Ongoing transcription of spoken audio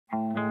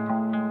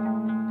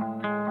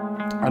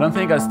I don't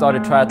think I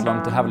started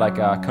triathlon to have like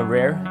a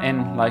career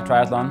in like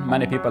triathlon.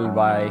 Many people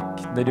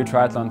they do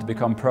triathlon to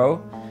become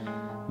pro.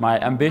 My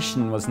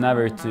ambition was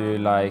never to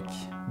like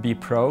be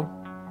pro,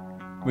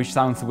 which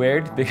sounds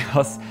weird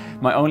because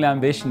my only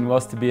ambition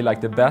was to be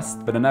like the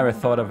best, but I never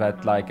thought of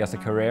it like as a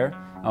career.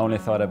 I only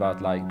thought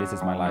about like, this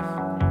is my life.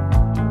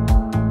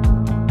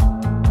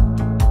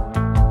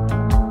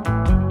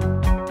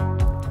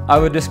 I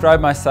would describe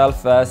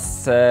myself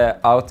as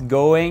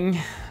outgoing,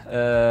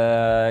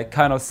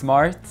 kind of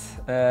smart,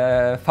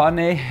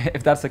 funny,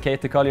 if that's okay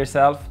to call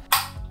yourself.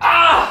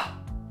 Ah!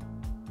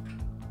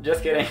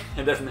 Just kidding,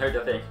 it doesn't hurt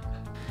a thing.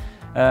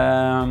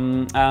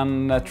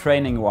 And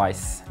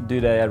training-wise, do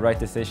the right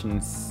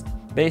decisions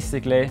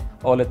basically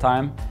all the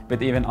time,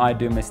 but even I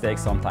do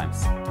mistakes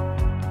sometimes.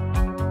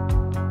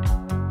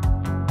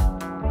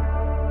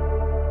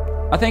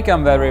 I think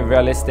I'm very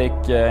realistic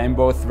in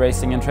both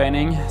racing and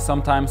training.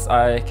 Sometimes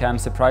I can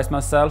surprise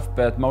myself,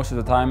 but most of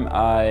the time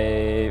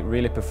I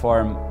really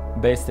perform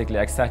basically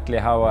exactly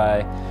how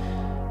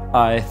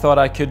I thought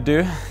I could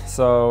do.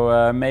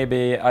 So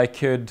maybe I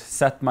could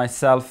set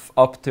myself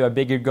up to a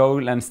bigger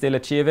goal and still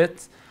achieve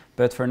it.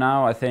 But for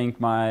now I think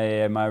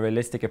my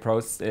realistic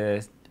approach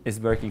is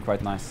working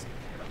quite nice.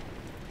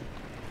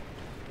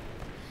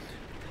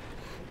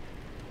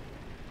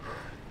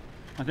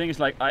 I think it's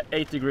like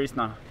 8 degrees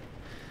now.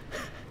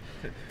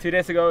 2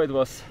 days ago it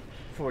was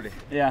 40.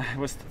 Yeah, it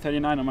was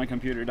 39 on my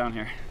computer down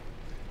here.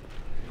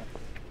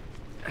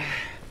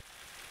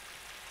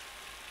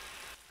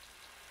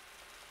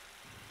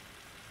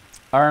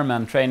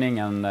 Ironman training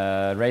and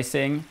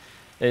racing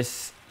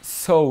is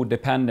so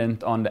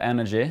dependent on the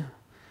energy,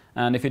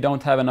 and if you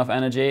don't have enough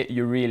energy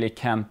you really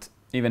can't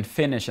even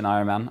finish an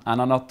Ironman. And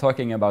I'm not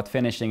talking about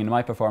finishing in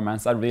my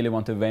performance, I really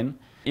want to win.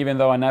 Even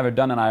though I've never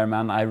done an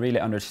Ironman, I really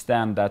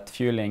understand that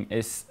fueling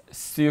is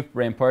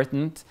super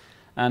important.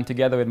 And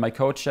together with my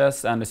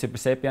coaches and the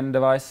Supersapiens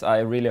device, I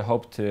really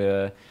hope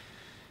to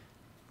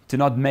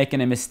not make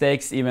any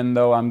mistakes, even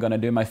though I'm going to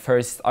do my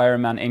first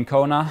Ironman in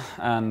Kona,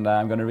 and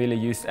I'm going to really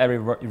use every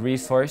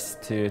resource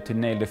to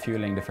nail the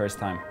fueling the first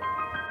time.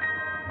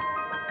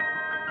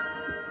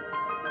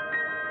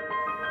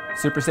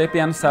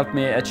 Supersapiens helped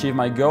me achieve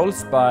my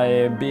goals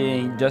by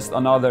being just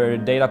another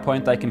data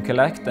point I can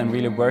collect and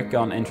really work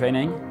on in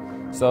training.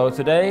 So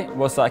today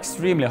was an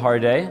extremely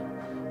hard day.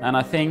 And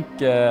I think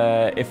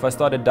if I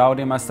started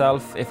doubting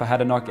myself, if I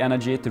had enough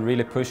energy to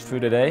really push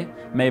through the day,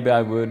 maybe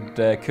I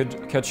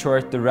could cut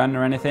short the run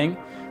or anything.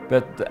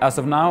 But as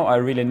of now, I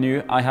really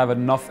knew I have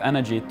enough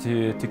energy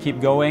to keep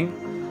going.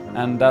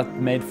 And that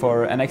made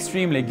for an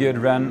extremely good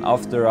run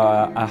after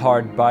a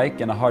hard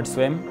bike and a hard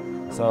swim.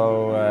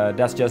 So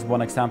that's just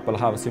one example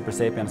how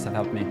Supersapiens have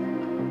helped me.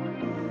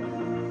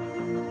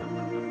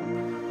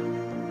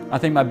 I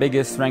think my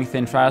biggest strength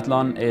in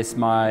triathlon is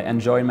my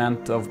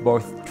enjoyment of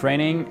both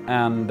training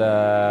and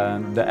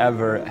the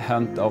ever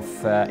hunt of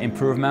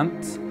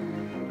improvement.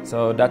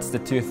 So that's the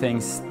two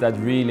things that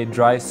really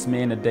drives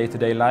me in a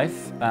day-to-day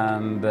life,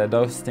 and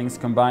those things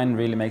combined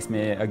really makes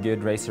me a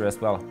good racer as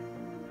well.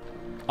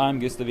 I'm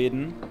Gustav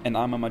Iden, and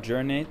I'm on my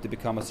journey to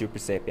become a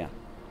Supersapien.